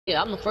Yeah,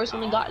 I'm the first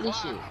one that got this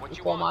shit. Let's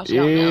call my shit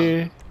out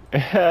Yeah.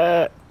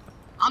 now.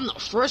 I'm the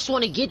first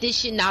one to get this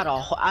shit out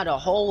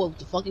of whole of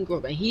the fucking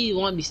group, and he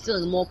want to be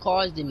stealing more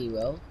cars than me,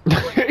 bro.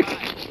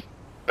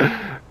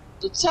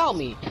 So tell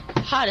me,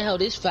 how the hell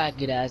this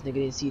faggot ass nigga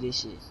didn't see this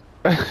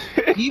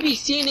shit? You be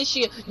seeing this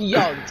shit,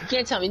 yo? You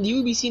can't tell me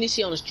you be seeing this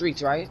shit on the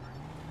streets, right?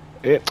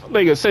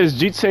 Nigga says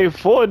GTA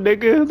 4,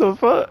 nigga. The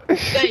fuck?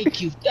 Thank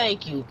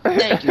you.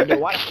 No,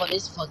 why the fuck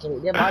this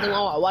fucking? Why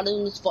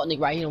this fuck nigga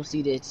right here don't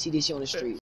see this shit on the street?